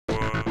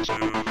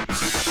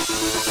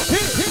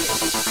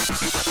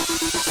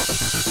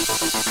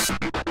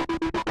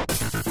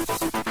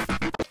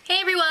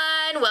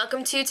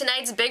welcome to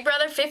tonight's Big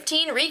Brother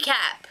 15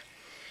 recap.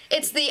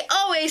 It's the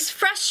always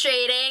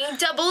frustrating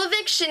double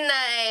eviction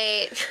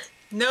night.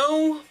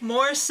 No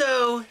more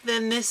so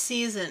than this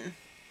season.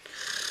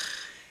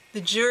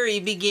 The jury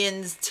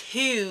begins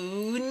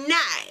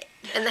tonight.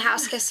 And the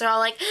house guests are all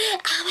like,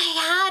 oh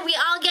my god, we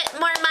all get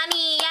more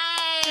money,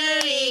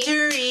 yay!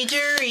 Jury,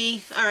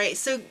 jury. Alright,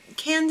 so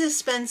Candace,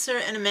 Spencer,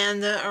 and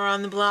Amanda are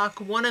on the block.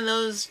 One of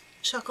those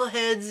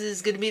chuckleheads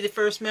is going to be the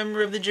first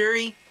member of the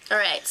jury.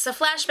 Alright, so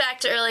flashback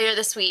to earlier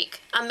this week.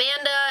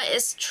 Amanda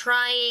is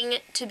trying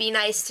to be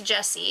nice to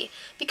Jesse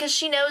because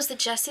she knows that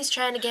Jesse's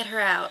trying to get her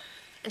out.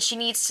 And she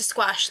needs to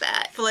squash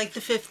that. For like the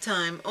 5th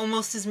time.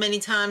 Almost as many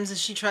times as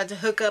she tried to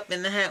hook up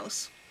in the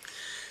house.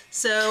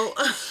 So,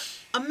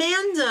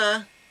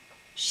 Amanda,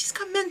 she's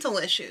got mental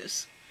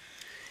issues.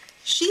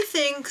 She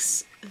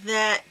thinks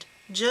that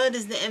Judd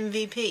is the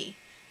MVP.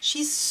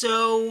 She's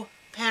so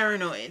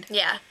paranoid.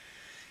 Yeah.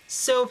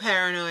 So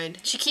paranoid.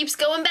 She keeps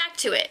going back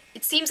to it.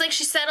 It seems like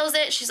she settles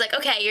it. She's like,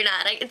 okay, you're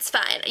not. It's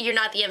fine. You're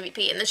not the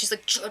MVP. And then she's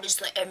like, Judd is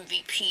the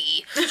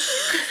MVP.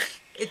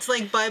 It's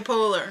like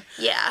bipolar.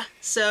 Yeah.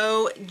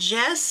 So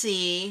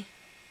Jessie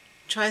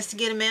tries to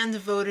get Amanda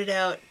voted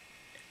out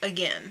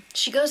again.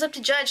 She goes up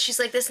to Judd. She's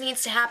like, this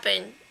needs to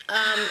happen.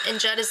 And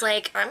Judd is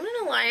like, I'm in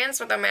an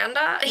alliance with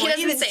Amanda. He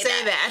doesn't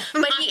say that.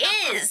 But he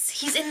is.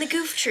 He's in the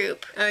goof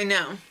troop. I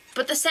know.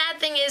 But the sad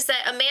thing is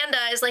that Amanda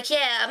is like,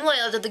 yeah, I'm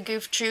loyal to the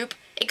goof troop.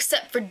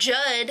 Except for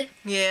Judd.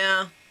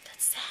 Yeah.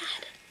 That's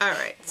sad.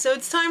 Alright, so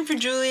it's time for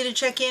Julie to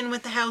check in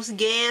with the house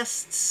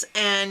guests.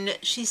 And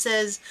she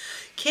says,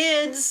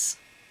 kids,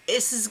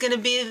 this is going to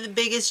be the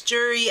biggest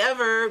jury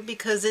ever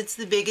because it's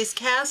the biggest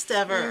cast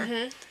ever.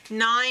 Mm-hmm.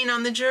 9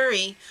 on the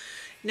jury.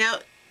 Now,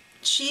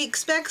 she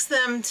expects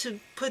them to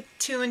put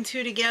 2 and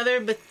 2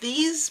 together, but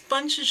these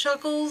bunch of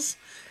chuckles,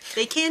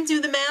 they can't do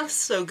the math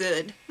so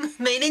good.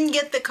 They didn't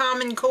get the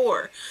common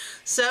core.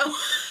 So,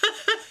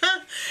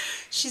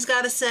 she's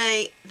got to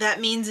say, that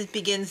means it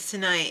begins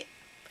tonight.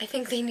 I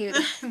think they knew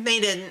that. They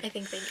didn't. I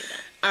think they knew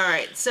that.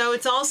 Alright, so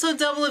it's also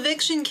double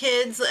eviction,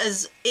 kids,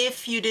 as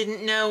if you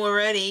didn't know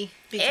already,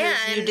 because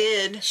you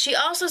did. She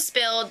also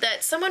spilled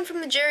that someone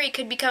from the jury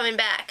could be coming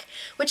back,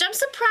 which I'm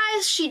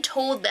surprised she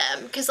told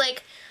them, because,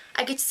 like,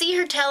 I could see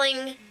her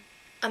telling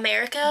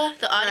America,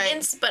 the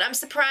audience, but I'm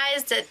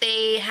surprised that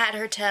they had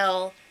her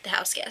tell the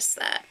house guests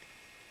that.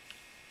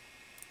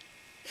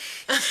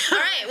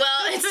 Alright, well,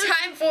 it's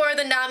time for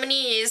the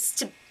nominees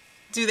to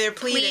do their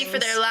pleadings. Plead for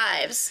their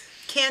lives.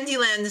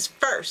 Candyland is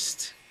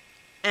first,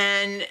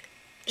 and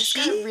it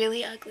got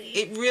really ugly.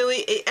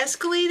 It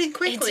escalated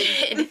quickly.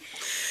 It did.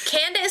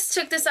 Candace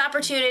took this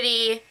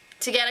opportunity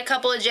to get a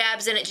couple of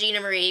jabs in at Gina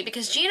Marie,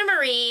 because Gina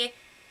Marie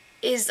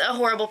is a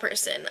horrible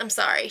person. I'm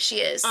sorry, she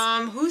is.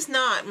 Who's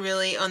not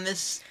really on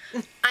this?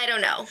 I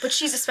don't know, but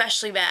she's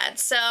especially bad.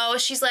 So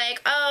she's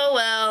like, oh,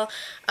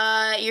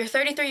 well, you're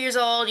 33 years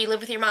old, you live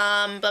with your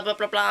mom, blah, blah,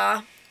 blah,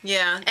 blah.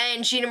 Yeah.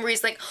 And Gina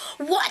Marie's like,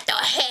 what the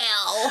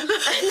hell? And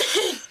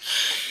then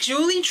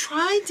Julie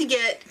tried to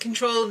get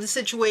control of the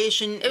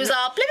situation. It was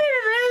all blah,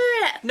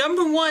 blah, blah, blah.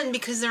 Number 1,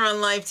 because they're on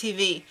live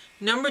TV.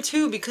 Number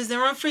 2, because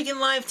they're on freaking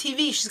live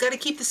TV. She's got to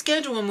keep the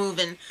schedule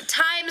moving.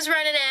 Time's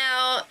running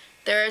out.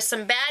 There are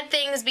some bad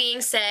things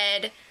being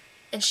said,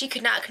 and she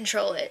could not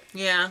control it.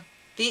 Yeah.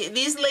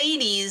 These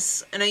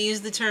ladies, and I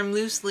use the term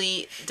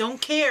loosely,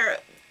 don't care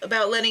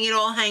about letting it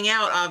all hang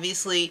out,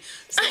 obviously.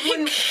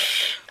 Someone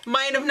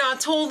might have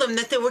not told them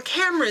that there were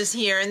cameras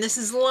here and this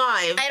is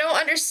live. I don't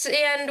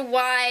understand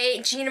why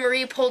Gina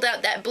Marie pulled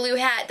out that blue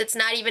hat that's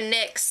not even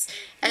Nick's.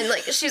 And,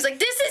 like, she was like,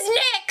 this is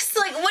Nick's!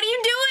 Like, what are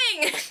you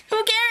doing?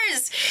 Who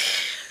cares?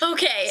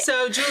 Okay.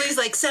 So Julie's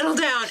like, settle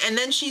down. And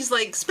then she's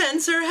like,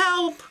 Spencer,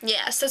 help.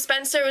 Yeah, so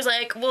Spencer was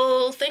like,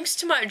 well, thanks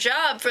to my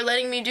job for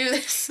letting me do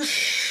this.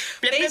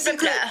 Blah,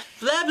 basically, blah,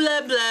 blah,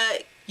 blah, blah, blah.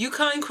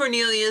 Yukon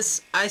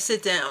Cornelius, I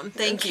sit down.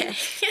 Thank you.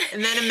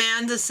 And then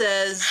Amanda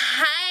says,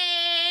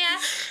 hi,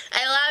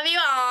 I love you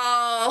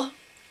all.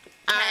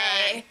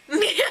 Hi.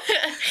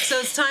 So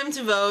it's time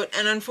to vote,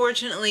 and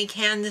unfortunately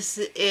Candace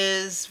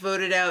is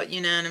voted out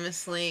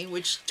unanimously,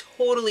 which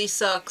totally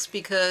sucks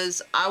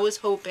because I was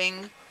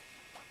hoping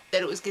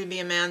that it was going to be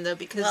Amanda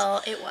because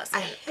it wasn't.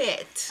 I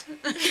hit.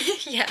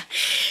 Yeah.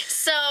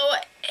 So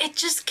it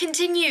just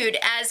continued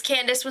as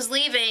Candace was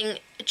leaving.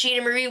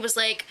 Gina Marie was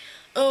like,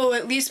 oh,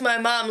 at least my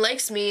mom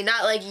likes me,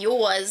 not like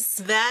yours.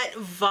 That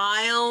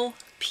vile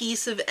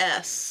piece of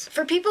S.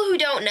 For people who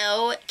don't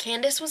know,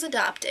 Candace was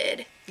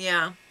adopted.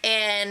 Yeah.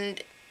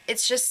 And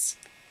it's just,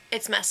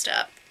 it's messed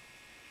up.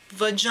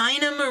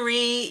 Vagina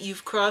Marie,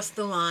 you've crossed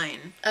the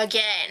line.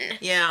 Again.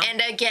 Yeah. And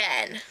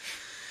again.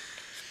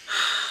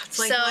 It's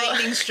like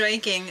lightning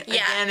striking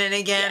again and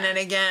again and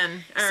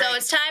again. All right.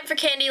 It's time for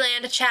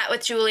Candyland to chat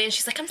with Julie, and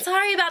she's like, I'm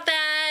sorry about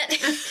that.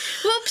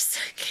 Whoops.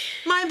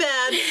 My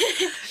bad.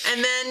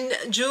 And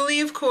then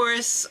Julie, of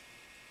course,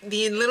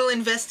 the little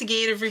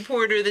investigative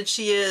reporter that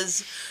she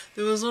is,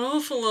 there was an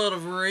awful lot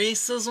of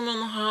racism in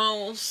the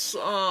house.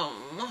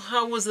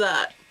 How was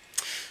that?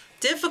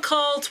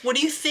 Difficult. What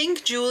do you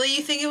think, Julie?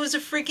 You think it was a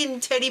freaking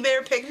teddy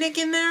bear picnic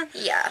in there?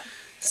 Yeah.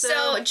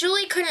 So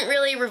Julie couldn't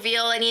really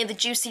reveal any of the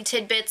juicy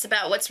tidbits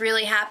about what's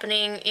really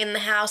happening in the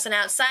house and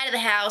outside of the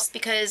house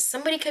because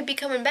somebody could be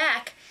coming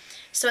back.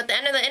 So at the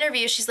end of the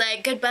interview, she's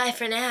like, goodbye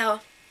for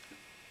now.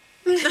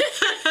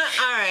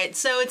 Alright,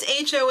 so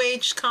it's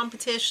HOH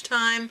competition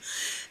time.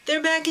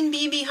 They're back in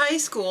BB high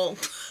school.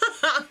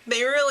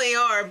 They really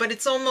are, but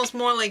it's almost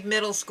more like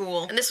middle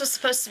school. And this was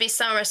supposed to be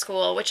summer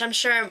school, which I'm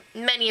sure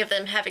many of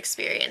them have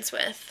experience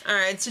with.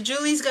 Alright, so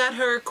Julie's got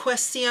her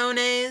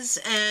questiones,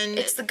 and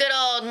it's the good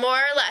old more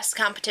or less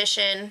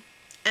competition.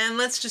 And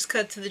let's just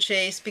cut to the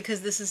chase,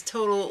 because this is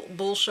total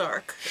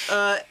bullshark.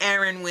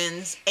 Aaron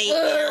wins.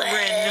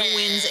 Aaron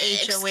wins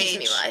HOH. Excuse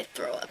me while I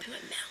throw up in my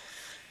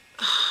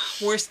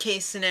mouth. Worst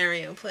case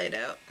scenario played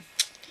out.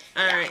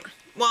 Alright.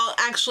 Well,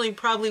 actually,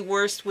 probably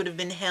worst would have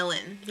been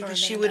Helen, because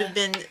she would have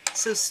been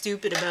so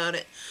stupid about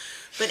it.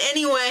 But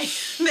anyway,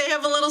 they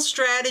have a little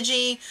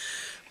strategy.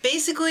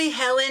 Basically,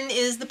 Helen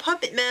is the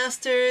puppet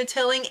master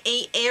telling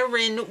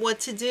Aaron what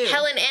to do.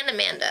 Helen and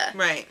Amanda.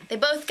 Right. They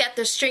both got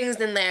their strings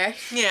in there.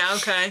 Yeah,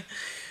 okay.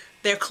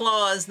 Their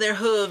claws, their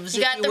hooves,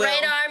 You got the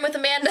right arm with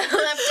Amanda,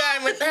 left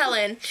arm with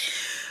Helen.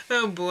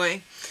 Oh,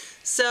 boy.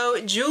 So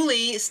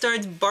Julie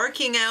starts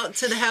barking out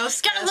to the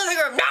house Get in the living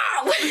room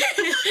now!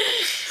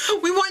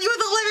 We want you in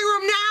the living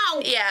room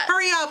now! Yeah.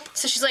 Hurry up!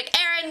 So she's like,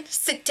 Aaron,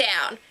 sit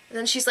down. And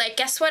then she's like,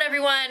 guess what,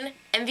 everyone?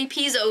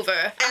 MVP's over.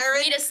 Aaron,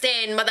 Rita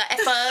Stain, mother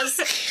effers.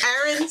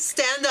 Aaron,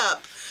 stand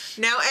up.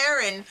 Now,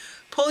 Aaron,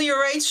 pull your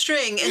right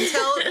string and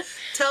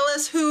tell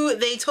us who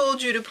they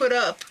told you to put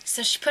up.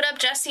 So she put up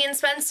Jesse and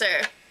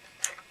Spencer.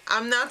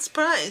 I'm not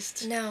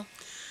surprised. No.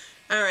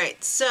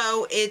 Alright,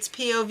 so it's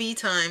POV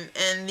time,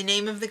 and the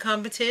name of the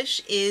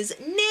competition is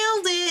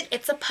Nailed It!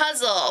 It's a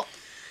puzzle.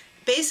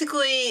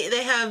 Basically,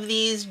 they have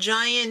these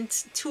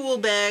giant tool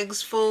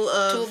bags full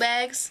of... Tool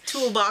bags?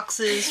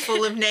 Toolboxes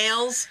full of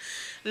nails,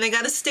 and they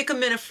gotta stick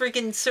them in a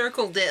freaking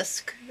circle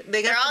disc.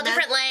 They're all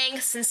different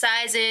lengths and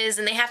sizes,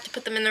 and they have to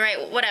put them in the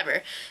right...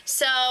 whatever.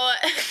 So,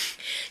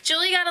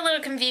 Julie got a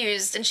little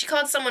confused, and she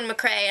called someone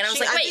McCrae, and I was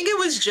like, wait. I think it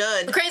was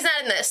Judd. McCrae's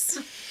not in this.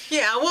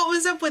 Yeah, what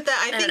was up with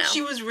that? I think don't know.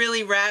 she was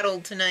really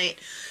rattled tonight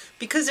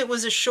because it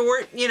was a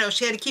short, you know,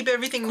 she had to keep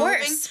everything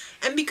moving.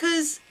 And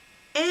because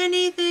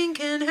anything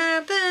can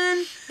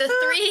happen. The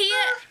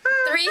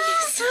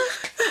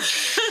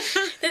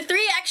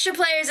three extra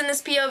players in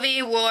this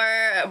POV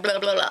were blah,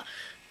 blah, blah.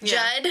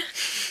 Yeah. Judd.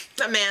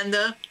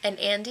 Amanda. And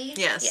Andy.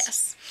 Yes.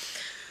 Yes.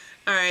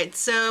 Alright,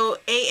 so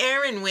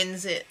Aaron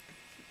wins it.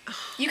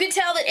 You could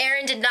tell that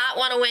Erin did not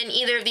want to win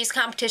either of these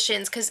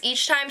competitions because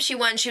each time she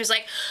won, she was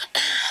like,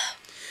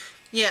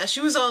 yeah,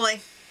 she was all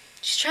like,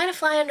 she's trying to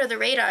fly under the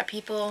radar,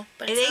 people,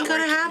 but it ain't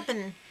gonna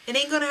happen. It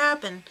ain't gonna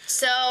happen.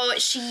 So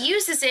she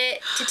uses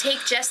it to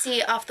take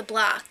Jesse off the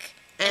block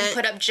and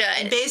put up Judd.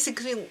 And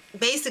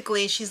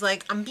basically, she's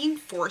like, I'm being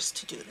forced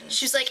to do this.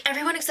 She's like,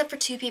 everyone except for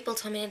 2 people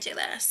told me to do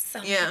this, so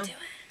I'm gonna do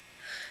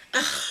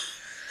it.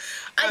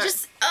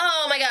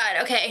 Oh my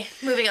god, okay,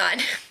 moving on.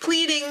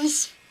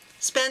 Pleadings.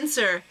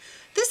 Spencer,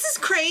 this is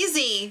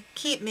crazy.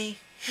 Keep me.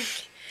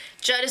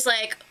 Judd is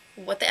like,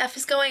 what the F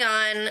is going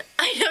on?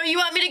 I know you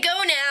want me to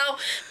go now,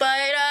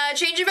 but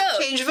change your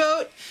vote. Change your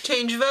vote.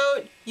 Change your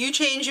vote. You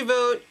change your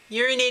vote.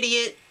 You're an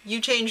idiot.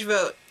 You change your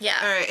vote. Yeah.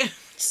 All right.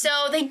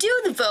 So they do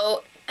the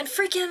vote, and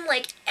freaking,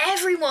 like,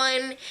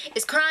 everyone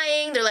is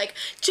crying. They're like,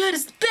 Judd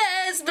is the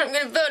best, but I'm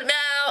gonna vote him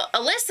out.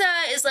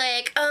 Alyssa is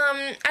like,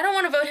 I don't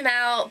want to vote him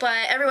out,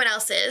 but everyone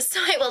else is, so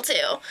I will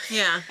too.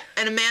 Yeah.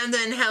 And Amanda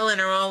and Helen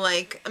are all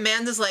like,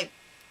 Amanda's like,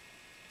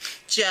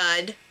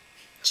 Judd,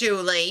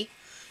 Julie,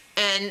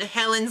 and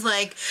Helen's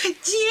like, Judd.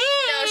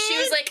 No, she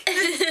was like,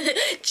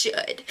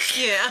 Judd.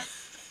 Yeah.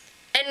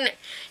 And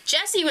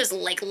Jesse was,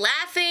 like,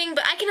 laughing,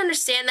 but I can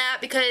understand that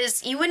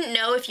because you wouldn't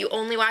know if you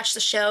only watched the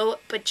show,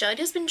 but Judd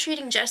has been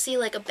treating Jesse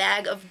like a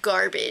bag of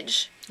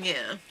garbage.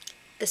 Yeah.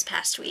 This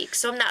past week,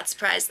 so I'm not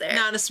surprised there.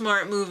 Not a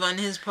smart move on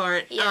his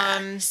part.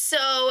 Yeah.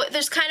 So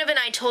there's kind of an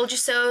I told you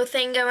so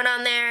thing going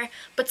on there,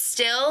 but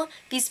still,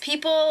 these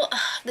people,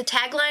 the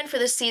tagline for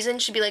this season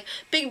should be like,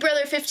 Big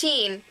Brother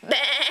 15.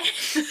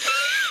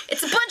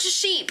 It's a bunch of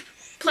sheep.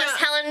 Plus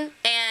Helen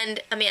and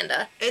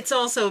Amanda. It's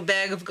also a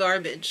bag of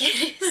garbage.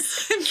 It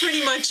is. It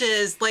pretty much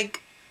is.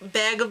 Like,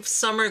 bag of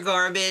summer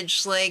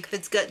garbage, like,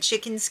 that's got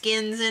chicken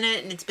skins in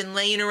it, and it's been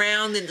laying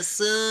around in the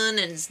sun,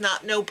 and it's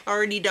not no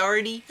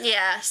party-darty.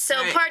 Yeah, so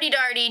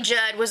party-darty,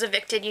 Judd was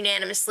evicted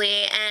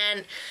unanimously,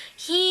 and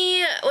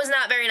he was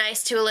not very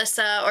nice to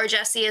Alyssa or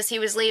Jesse as he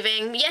was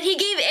leaving, yet he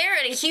gave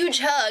Erin a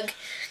huge hug.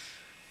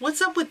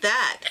 What's up with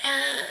that?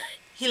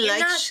 You're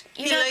not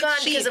gone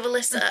sheep. because of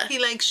Alyssa. He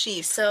likes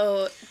sheep.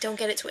 So don't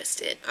get it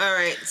twisted.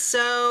 Alright,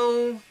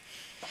 so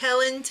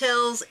Helen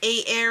tells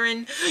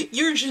Aaron,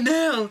 you're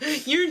Janelle.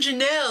 You're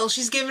Janelle.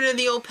 She's giving her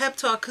the old pep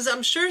talk because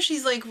I'm sure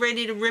she's like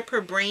ready to rip her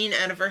brain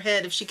out of her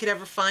head if she could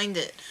ever find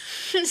it.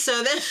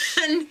 So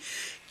then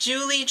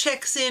Julie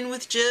checks in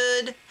with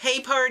Judd.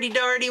 Hey, party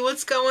darty,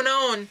 what's going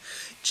on?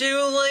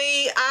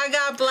 Julie, I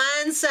got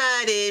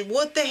blindsided.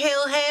 What the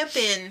hell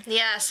happened?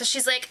 Yeah, so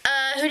she's like,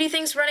 who do you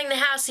think's running the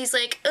house? He's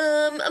like,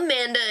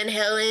 Amanda and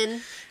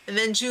Helen. And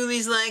then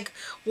Julie's like,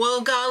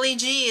 well, golly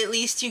gee, at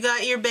least you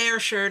got your bear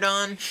shirt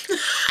on.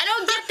 I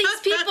don't get these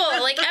people.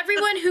 Like,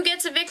 everyone who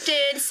gets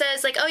evicted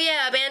says, like, oh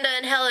yeah, Amanda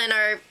and Helen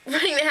are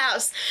running the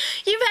house.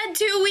 You've had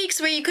 2 weeks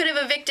where you could have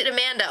evicted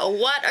Amanda.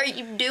 What are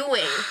you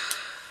doing?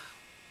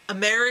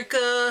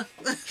 America,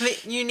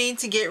 you need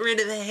to get rid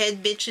of the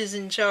head bitches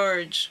in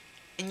charge.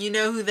 And you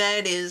know who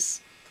that is.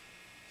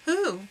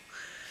 Who?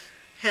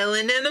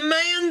 Helen and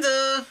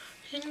Amanda.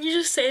 Didn't you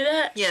just say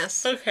that?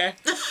 Yes. Okay.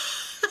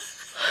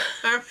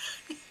 All right.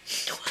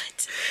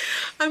 What?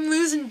 I'm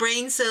losing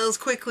brain cells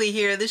quickly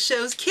here. This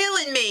show's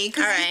killing me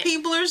because right. these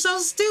people are so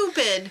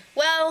stupid.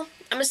 Well,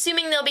 I'm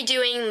assuming they'll be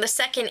doing the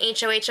second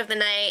HOH of the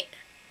night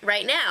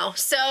right now.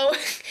 So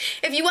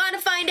if you want to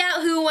find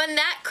out who won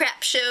that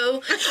crap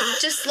show,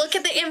 just look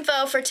at the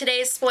info for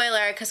today's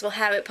spoiler because we'll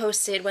have it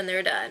posted when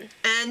they're done.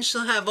 And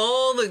she'll have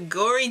all the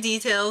gory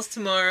details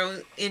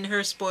tomorrow in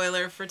her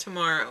spoiler for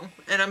tomorrow.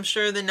 And I'm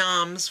sure the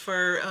noms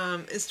for,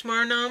 is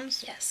tomorrow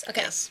noms? Yes.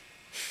 Okay. Yes.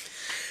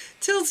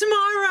 Till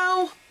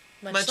tomorrow.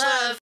 Much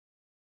love.